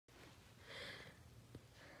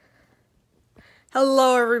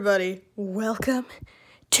Hello everybody, welcome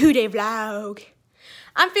to the vlog.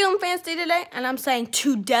 I'm feeling fancy today and I'm saying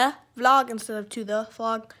to the vlog instead of to the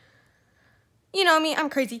vlog. You know me, I'm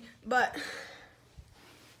crazy, but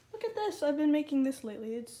look at this. I've been making this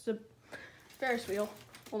lately. It's the Ferris wheel.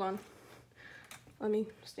 Hold on. Let me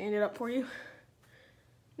stand it up for you.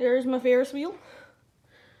 There's my Ferris wheel.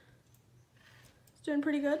 It's doing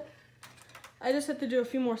pretty good. I just have to do a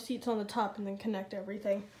few more seats on the top and then connect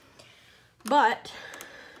everything. But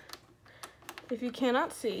if you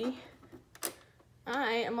cannot see,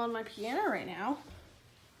 I am on my piano right now.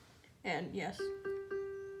 And yes,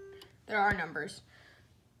 there are numbers.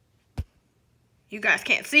 You guys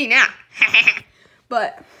can't see now.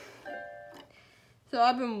 But so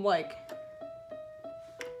I've been like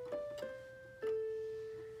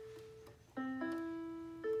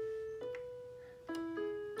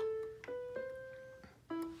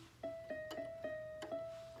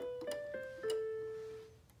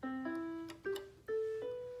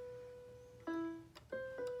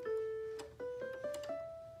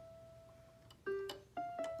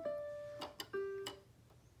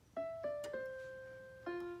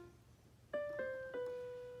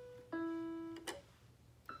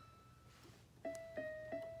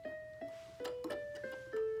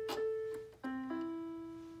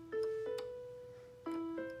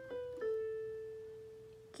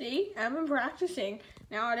see, I've been practicing.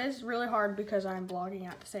 Now it is really hard because I'm vlogging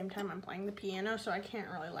at the same time I'm playing the piano, so I can't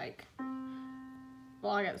really like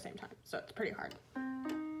vlog at the same time. So it's pretty hard.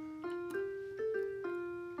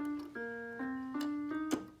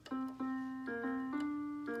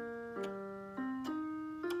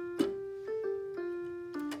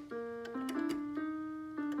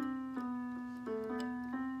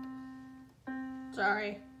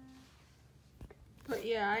 Sorry. But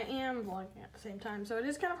yeah, I am vlogging at the same time, so it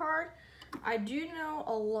is kind of hard. I do know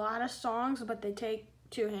a lot of songs, but they take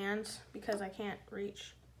two hands because I can't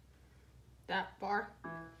reach that far.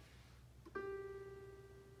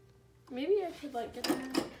 Maybe I could like get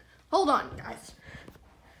the... Hold on, guys.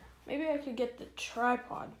 Maybe I could get the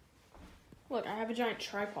tripod. Look, I have a giant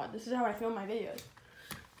tripod. This is how I film my videos.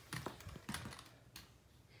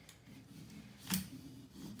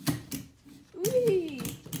 Whee!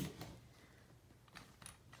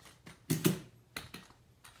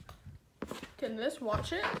 Can this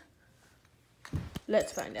watch it?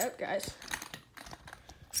 Let's find out, guys.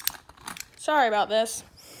 Sorry about this.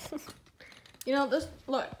 You know, this,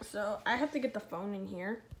 look, so I have to get the phone in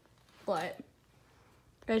here, but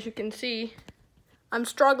as you can see, I'm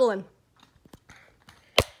struggling.